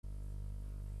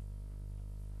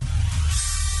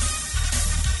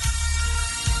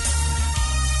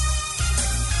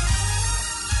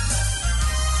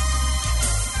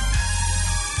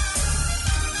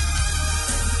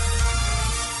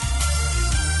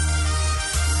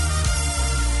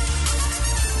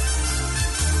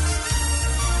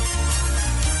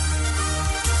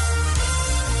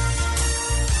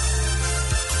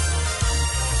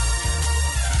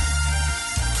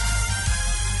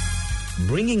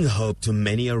bringing hope to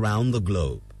many around the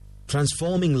globe,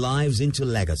 transforming lives into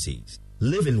legacies.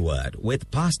 Living Word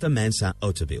with Pastor Mensa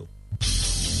Otabil.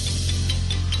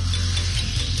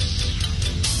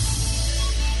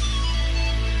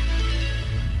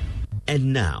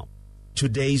 And now,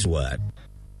 today's word.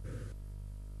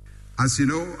 As you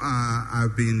know,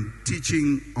 I've been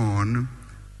teaching on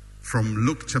from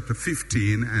Luke chapter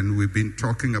 15, and we've been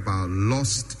talking about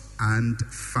lost and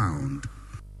found.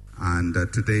 And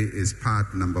today is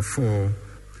part number 4.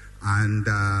 And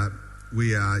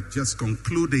we are just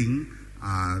concluding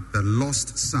the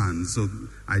lost son. So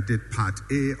I did part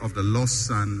A of the lost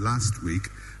son last week,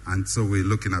 and so we're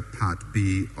looking at part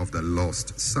B of the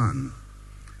lost son.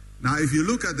 Now, if you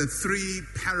look at the 3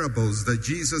 parables that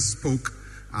Jesus spoke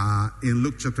in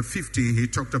Luke chapter 15, he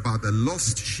talked about the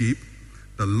lost sheep,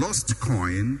 the lost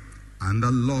coin, and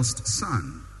the lost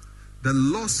son. The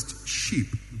lost sheep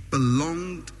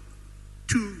belonged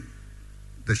to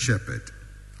the shepherd.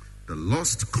 The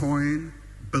lost coin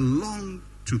belonged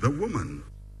to the woman.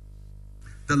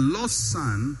 The lost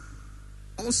son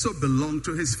also belonged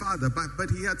to his father, but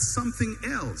he had something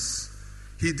else.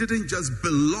 He didn't just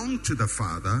belong to the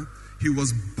father, he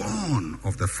was born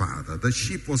of the father. The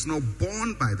sheep was not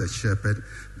born by the shepherd,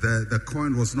 the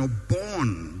coin was not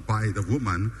born by the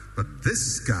woman, but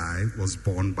this guy was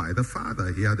born by the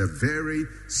father. He had a very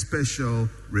special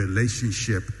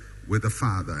relationship with the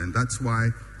father, and that's why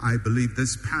I believe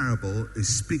this parable is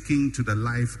speaking to the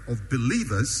life of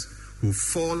believers who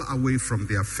fall away from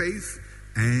their faith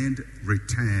and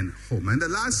return home. And the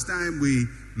last time we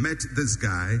met this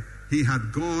guy, he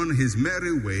had gone his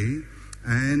merry way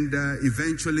and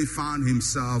eventually found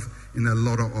himself in a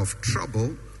lot of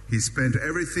trouble. He spent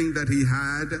everything that he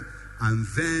had, and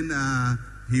then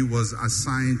he was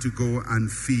assigned to go and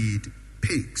feed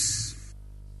pigs.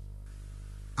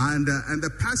 And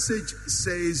the passage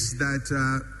says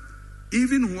that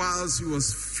even whilst he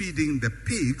was feeding the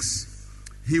pigs,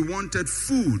 he wanted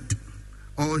food,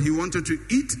 or he wanted to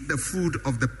eat the food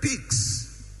of the pigs.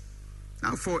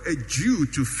 Now, for a Jew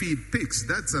to feed pigs,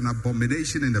 that's an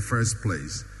abomination in the first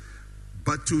place.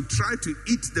 But to try to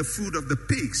eat the food of the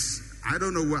pigs, I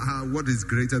don't know what is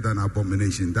greater than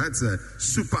abomination. That's a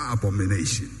super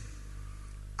abomination.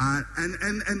 And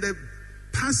the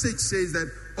passage says that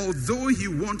although he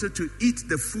wanted to eat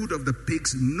the food of the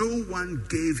pigs, no one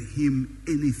gave him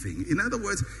anything. In other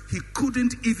words, he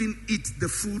couldn't even eat the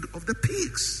food of the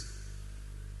pigs.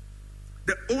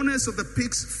 The owners of the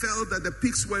pigs felt that the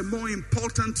pigs were more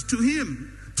important to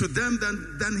them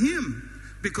than him,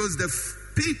 because the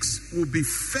pigs will be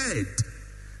fed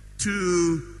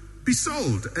to be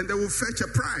sold, and they will fetch a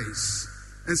price.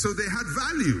 And so they had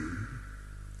value.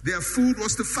 Their food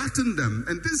was to fatten them,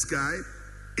 and this guy,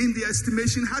 in their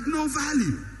estimation, had no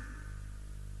value.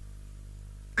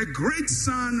 A great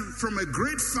son from a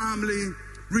great family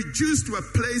reduced to a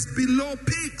place below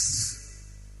pigs.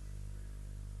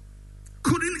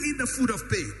 Couldn't eat the food of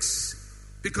pigs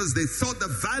because they thought the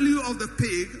value of the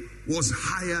pig was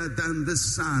higher than the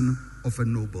son of a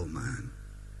nobleman.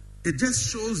 It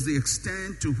just shows the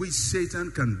extent to which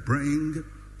Satan can bring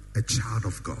a child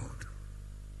of God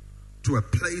to a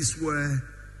place where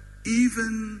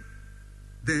even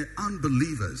the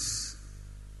unbelievers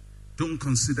don't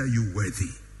consider you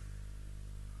worthy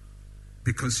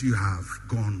because you have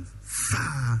gone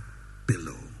far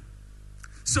below.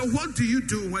 So what do you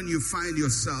do when you find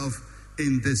yourself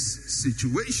in this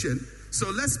situation? So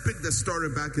let's pick the story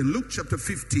back in Luke chapter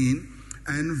 15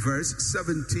 and verse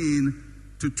 17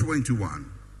 to 21.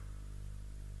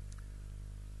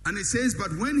 And it says,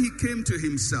 "But when he came to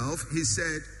himself, he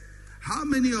said, 'How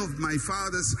many of my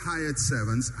father's hired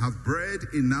servants have bread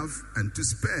enough and to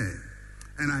spare,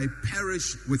 and I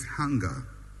perish with hunger?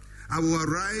 I will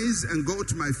arise and go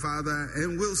to my father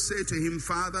and will say to him,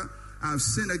 Father, I have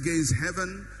sinned against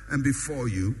heaven and before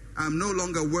you. I am no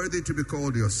longer worthy to be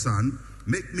called your son.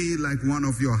 Make me like one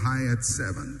of your hired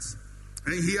servants.'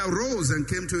 And he arose and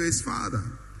came to his father.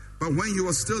 But when he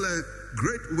was still a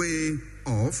great way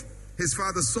off, his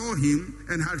father saw him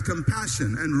and had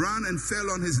compassion and ran and fell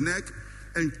on his neck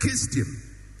and kissed him.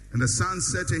 And the son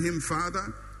said to him,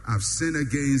 Father, I have sinned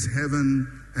against heaven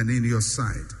and in your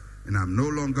sight, and I am no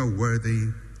longer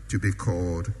worthy to be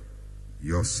called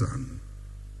your son."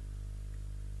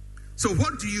 So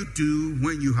what do you do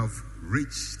when you have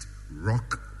reached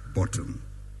rock bottom?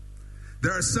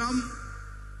 There are some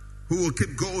who will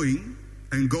keep going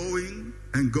and going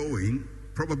and going,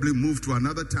 probably move to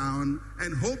another town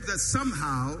and hope that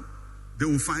somehow they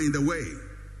will find a way.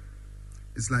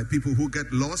 It's like people who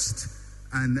get lost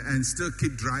and still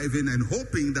keep driving and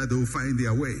hoping that they will find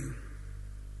their way.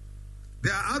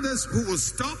 There are others who will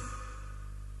stop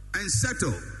and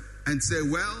settle and say,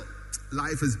 well,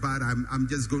 life is bad. I'm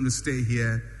just going to stay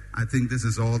here. I think this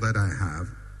is all that I have.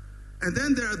 And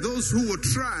then there are those who will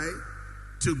try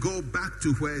to go back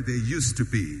to where they used to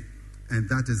be. And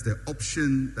that is the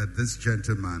option that this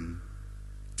gentleman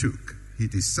took. He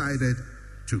decided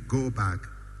to go back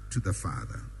to the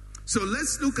Father. So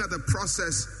let's look at the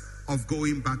process of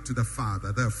going back to the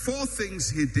Father. There are 4 things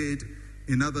he did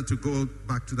in order to go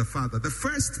back to the Father. The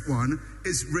first one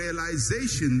is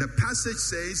realization. The passage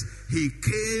says he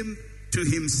came to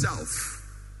himself.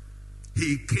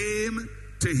 He came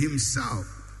to himself.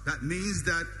 That means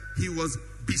that he was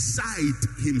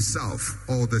beside himself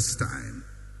all this time.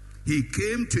 He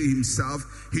came to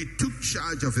himself. He took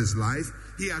charge of his life.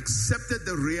 He accepted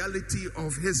the reality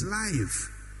of his life.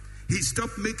 He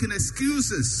stopped making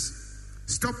excuses.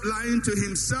 Stopped lying to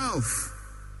himself.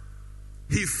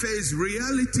 He faced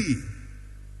reality.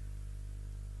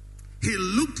 He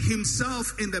looked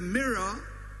himself in the mirror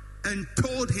and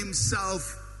told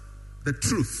himself the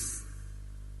truth.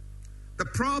 The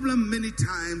problem many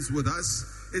times with us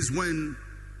is when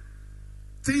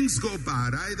things go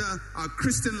bad, either our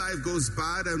Christian life goes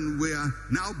bad and we are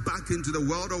now back into the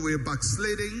world, or we're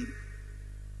backsliding,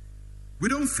 we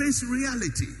don't face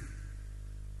reality.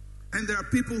 And there are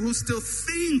people who still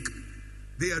think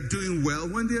they are doing well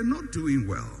when they are not doing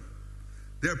well.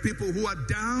 There are people who are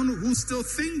down who still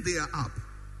think they are up.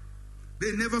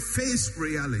 They never face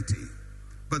reality.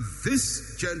 But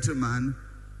this gentleman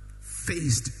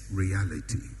faced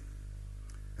reality.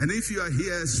 And if you are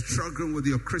here struggling with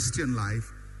your Christian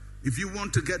life, if you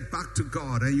want to get back to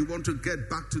God and you want to get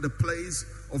back to the place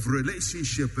of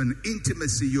relationship and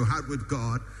intimacy you had with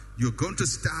God, you're going to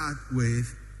start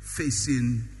with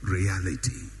facing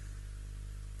reality.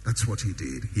 That's what he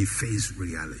did. He faced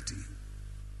reality.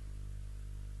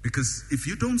 Because if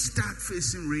you don't start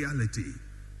facing reality,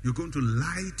 you're going to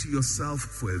lie to yourself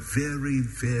for a very,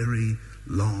 very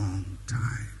long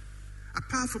time.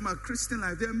 Apart from our Christian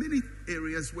life, there are many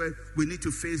areas where we need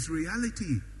to face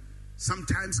reality.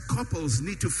 Sometimes couples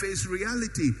need to face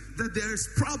reality that there is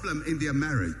problem in their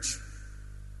marriage.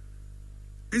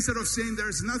 Instead of saying there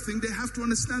is nothing, they have to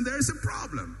understand there is a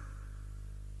problem.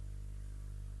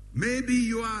 Maybe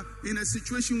you are in a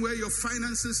situation where your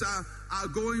finances are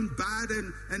going bad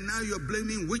and now you're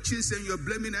blaming witches and you're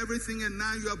blaming everything, and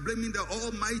now you're blaming the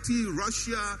almighty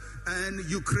Russia and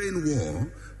Ukraine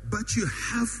war. But you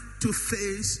have to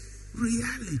face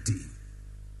reality.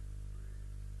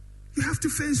 You have to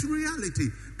face reality,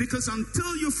 because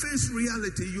until you face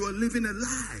reality, you are living a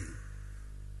lie.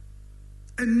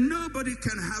 And nobody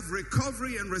can have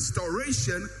recovery and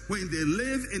restoration when they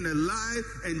live in a lie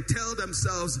and tell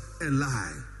themselves a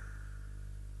lie.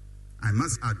 I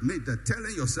must admit that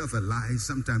telling yourself a lie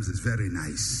sometimes is very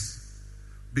nice,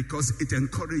 because it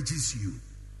encourages you.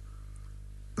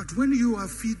 But when you are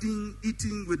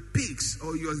eating with pigs,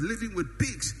 or you are living with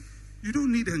pigs, you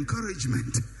don't need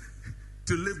encouragement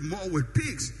to live more with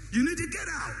pigs. You need to get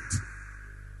out.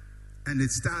 And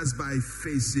it starts by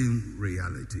facing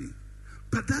reality.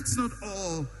 But that's not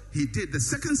all he did. The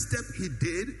second step he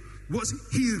did was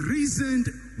he reasoned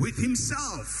with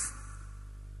himself.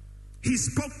 He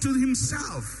spoke to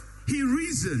himself. He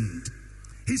reasoned.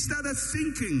 He started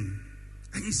thinking.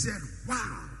 And he said,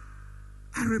 wow,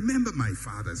 I remember my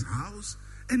father's house.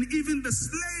 And even the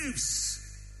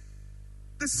slaves,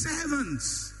 the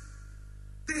servants,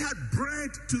 they had bread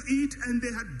to eat and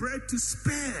they had bread to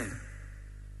spare.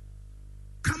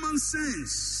 Common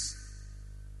sense.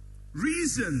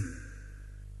 Reason.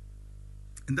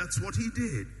 And that's what he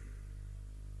did.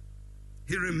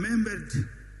 He remembered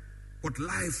what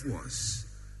life was.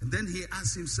 And then he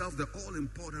asked himself the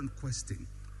all-important question.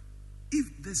 If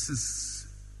this is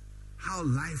how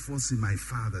life was in my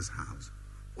father's house,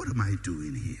 what am I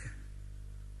doing here?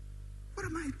 What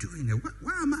am I doing here?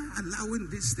 Why am I allowing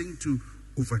this thing to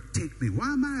overtake me?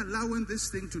 Why am I allowing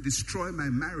this thing to destroy my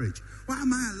marriage? Why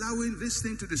am I allowing this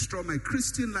thing to destroy my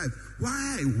Christian life?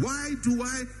 Why? Why do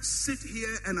I sit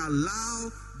here and allow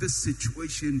this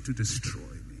situation to destroy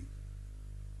me?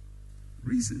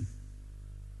 Reason.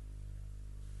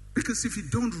 Because if you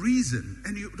don't reason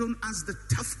and you don't ask the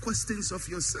tough questions of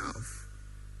yourself,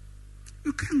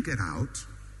 you can't get out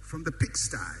from the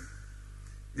pigsty.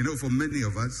 You know, for many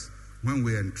of us, when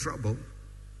we're in trouble,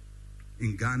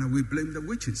 in Ghana, we blame the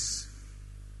witches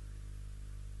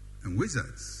and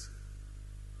wizards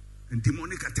and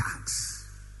demonic attacks,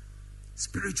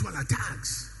 spiritual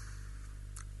attacks.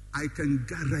 I can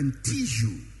guarantee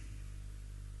you,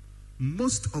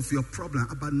 most of your problem,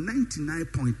 about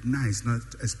 99.9, is not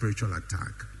a spiritual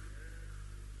attack.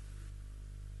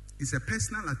 It's a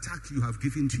personal attack you have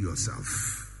given to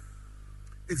yourself.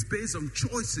 It's based on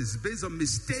choices, based on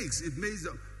mistakes, it's based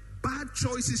on bad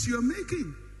choices you're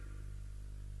making.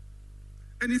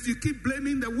 And if you keep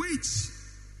blaming the witch,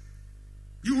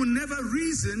 you will never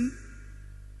reason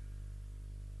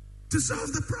to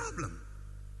solve the problem.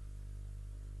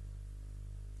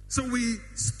 So we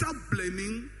stop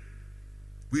blaming,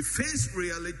 we face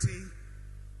reality,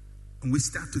 and we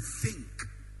start to think,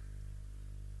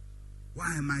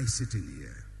 why am I sitting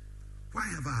here? Why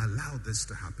have I allowed this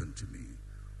to happen to me?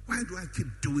 Why do I keep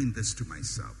doing this to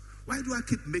myself? Why do I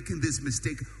keep making this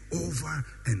mistake over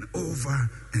and over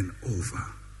and over?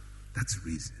 That's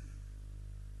reason.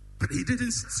 But he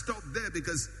didn't stop there,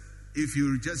 because if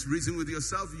you just reason with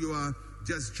yourself, you are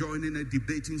just joining a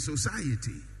debating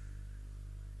society.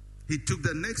 He took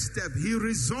the next step. He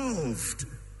resolved.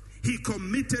 He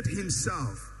committed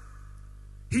himself.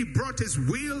 He brought his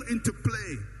will into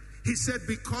play. He said,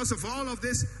 because of all of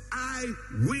this, I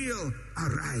will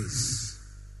arise.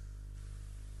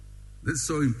 This is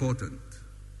so important.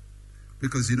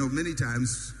 Because, many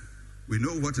times we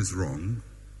know what is wrong,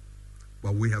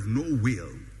 but we have no will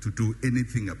to do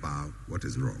anything about what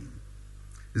is wrong.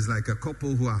 It's like a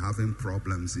couple who are having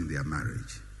problems in their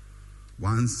marriage.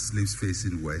 One sleeps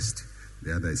facing west,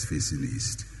 the other is facing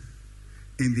east.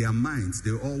 In their minds,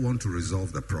 they all want to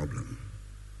resolve the problem,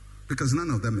 because none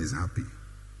of them is happy.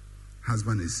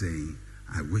 Husband is saying,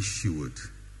 I wish you would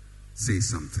say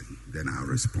something, then I'll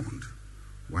respond.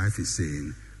 Wife is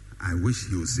saying, I wish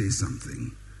he would say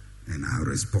something, and I'll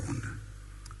respond.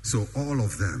 So all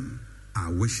of them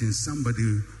are wishing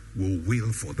somebody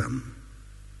will for them.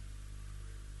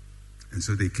 And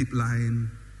so they keep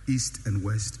lying east and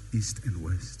west, east and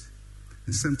west.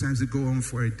 And sometimes it go on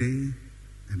for a day,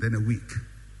 and then a week,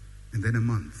 and then a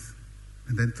month,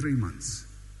 and then 3 months,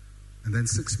 and then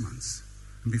 6 months.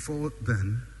 And before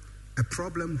then, a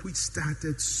problem which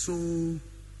started so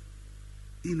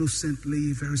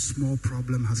innocently, very small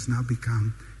problem, has now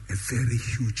become a very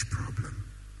huge problem.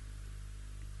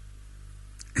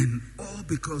 And all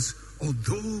because,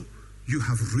 although you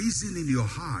have reason in your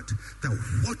heart that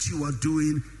what you are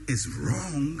doing is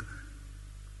wrong,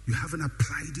 you haven't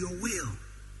applied your will.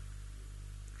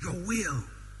 Your will.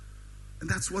 And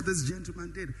that's what this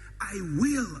gentleman did. I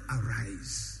will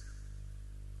arise.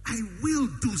 I will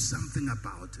do something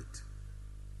about it.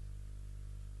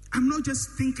 I'm not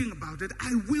just thinking about it,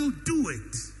 I will do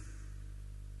it.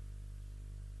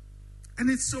 And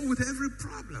it's so with every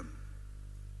problem.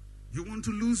 You want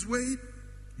to lose weight?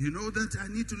 You know that I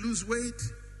need to lose weight.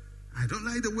 I don't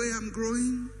like the way I'm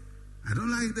growing. I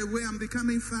don't like the way I'm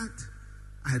becoming fat.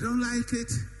 I don't like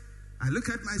it. I look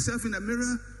at myself in the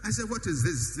mirror. I say, what is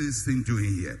this thing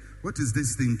doing here? What is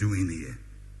this thing doing here?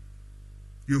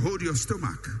 You hold your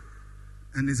stomach,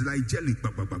 and it's like jelly.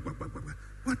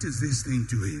 What is this thing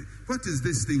doing? What is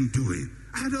this thing doing?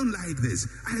 I don't like this.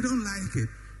 I don't like it.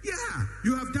 Yeah,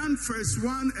 you have done first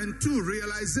 1 and 2,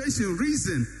 realization,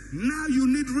 reason. Now you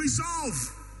need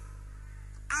resolve.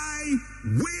 I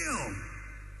will.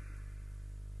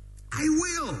 I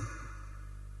will.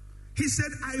 He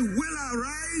said, I will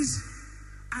arise.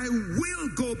 I will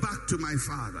go back to my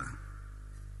father.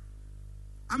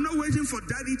 I'm not waiting for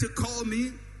daddy to call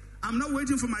me. I'm not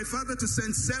waiting for my father to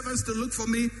send servants to look for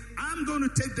me. I'm going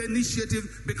to take the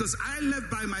initiative, because I left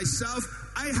by myself.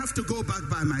 I have to go back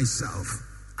by myself.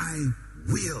 I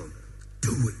will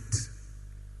do it.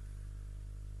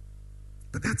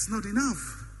 But that's not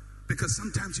enough, because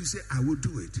sometimes you say, I will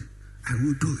do it. I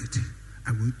will do it.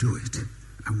 I will do it.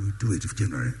 I will do it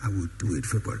January. I will do it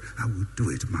February. I will do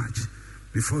it March.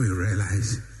 Before you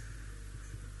realize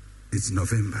it's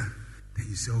November. Then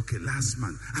you say, okay, last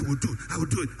month, I will do it, I will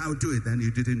do it, I will do it. Then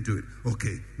you didn't do it.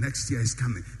 Okay, next year is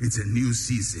coming. It's a new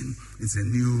season. It's a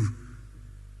new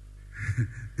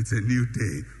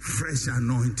day. Fresh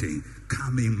anointing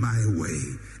coming my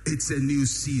way. It's a new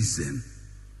season.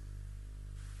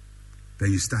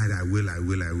 Then you start, I will,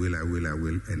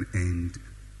 and end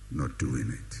not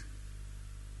doing it.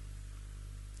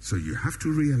 So you have to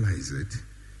realize it.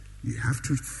 You have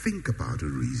to think about a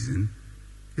reason.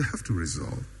 You have to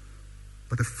resolve.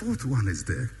 But the fourth one is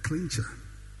the clincher,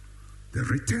 the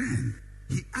return.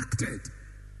 He acted.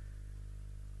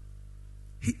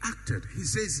 He acted. He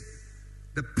says,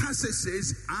 the passage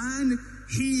says, and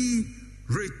he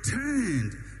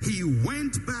returned. He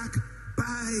went back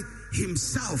by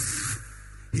himself.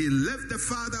 He left the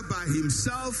Father by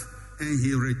himself, and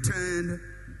he returned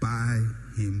by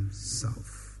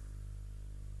himself.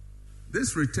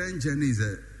 This return journey is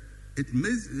it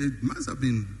must have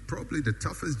been probably the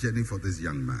toughest journey for this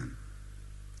young man.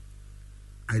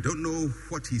 I don't know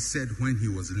what he said when he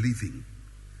was leaving,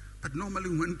 But normally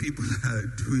when people are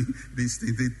doing these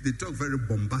things, they talk very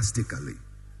bombastically.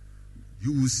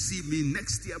 You will see me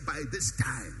next year by this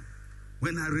time.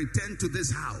 When I return to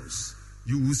this house,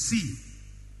 you will see.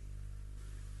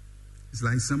 It's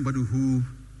like somebody who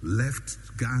left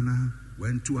Ghana,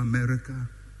 went to America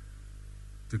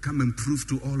to come and prove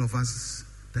to all of us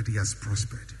that he has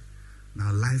prospered.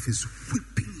 Now life is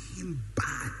whipping him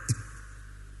bad.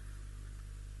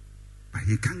 But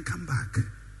he can't come back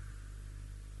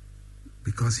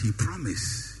because he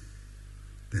promised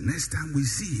the next time we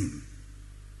see him,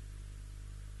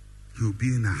 he'll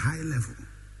be in a high level.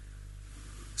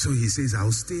 So he says,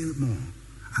 I'll stay more.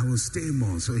 I will stay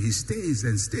more. So he stays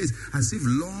and stays as if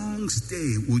long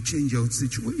stay will change your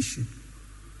situation.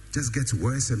 Just gets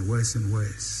worse and worse and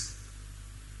worse.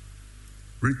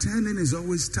 Returning is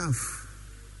always tough.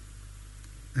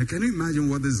 And can you imagine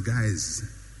what this guy is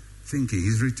thinking?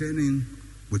 He's returning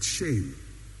with shame.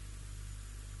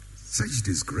 Such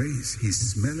disgrace. He's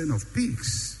smelling of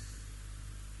pigs.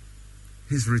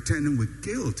 He's returning with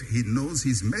guilt. He knows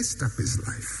he's messed up his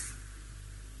life.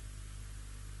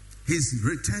 He's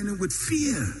returning with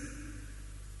fear.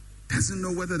 Doesn't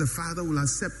know whether the father will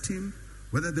accept him,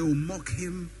 whether they will mock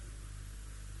him.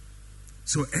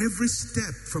 So every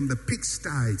step from the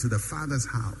pigsty to the father's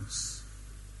house,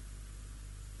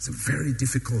 it's a very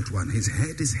difficult one. His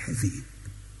head is heavy.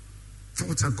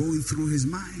 Thoughts are going through his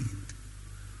mind.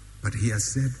 But he has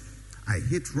said, I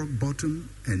hit rock bottom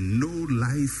and no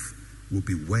life will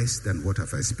be worse than what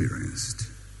I've experienced.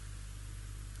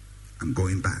 I'm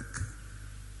going back.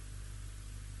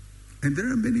 And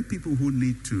there are many people who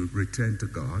need to return to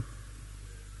God.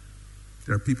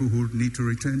 There are people who need to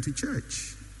return to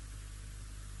church.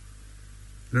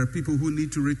 There are people who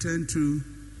need to return to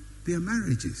their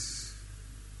marriages.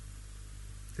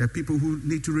 There are people who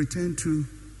need to return to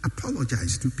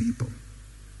apologize to people.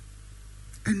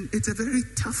 And it's a very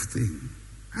tough thing.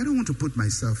 I don't want to put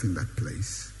myself in that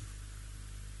place.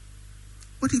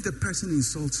 What if the person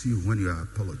insults you when you are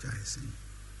apologizing?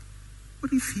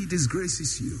 What if he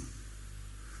disgraces you?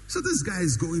 So this guy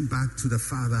is going back to the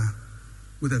father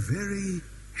with a very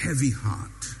heavy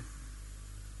heart.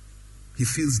 He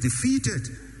feels defeated,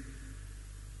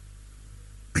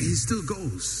 but he still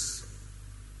goes.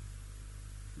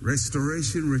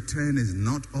 Restoration, return is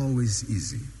not always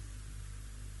easy.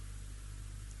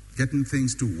 Getting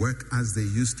things to work as they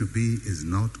used to be is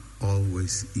not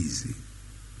always easy.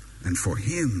 And for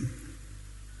him,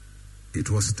 it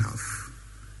was tough.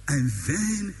 And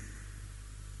then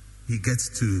he gets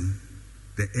to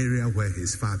the area where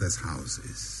his father's house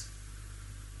is.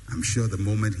 I'm sure the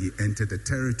moment he entered the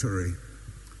territory,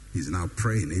 he's now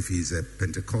praying. If he's a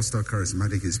Pentecostal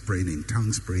charismatic, he's praying in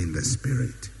tongues, praying in the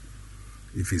Spirit.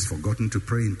 If he's forgotten to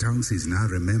pray in tongues, he's now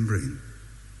remembering.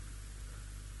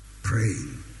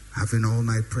 Praying, having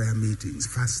all-night prayer meetings,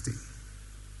 fasting.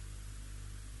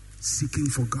 Seeking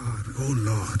for God. Oh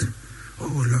Lord,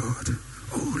 oh Lord,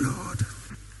 oh Lord.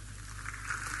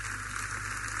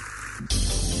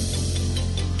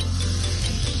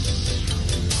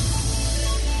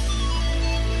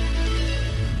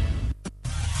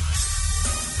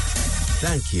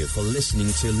 Thank you for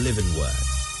listening to Living Word.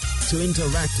 To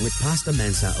interact with Pastor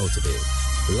Mensa Otabil,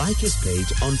 like his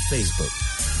page on Facebook.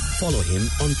 Follow him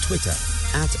on Twitter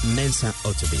 @Mensa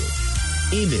Otabil.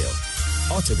 Email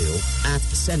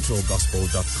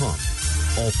otabil@centralgospel.com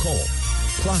or call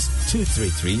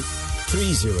 +233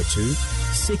 302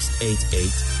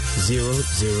 688 000.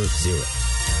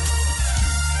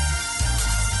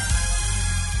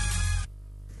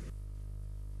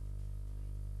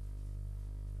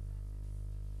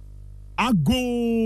 Ago.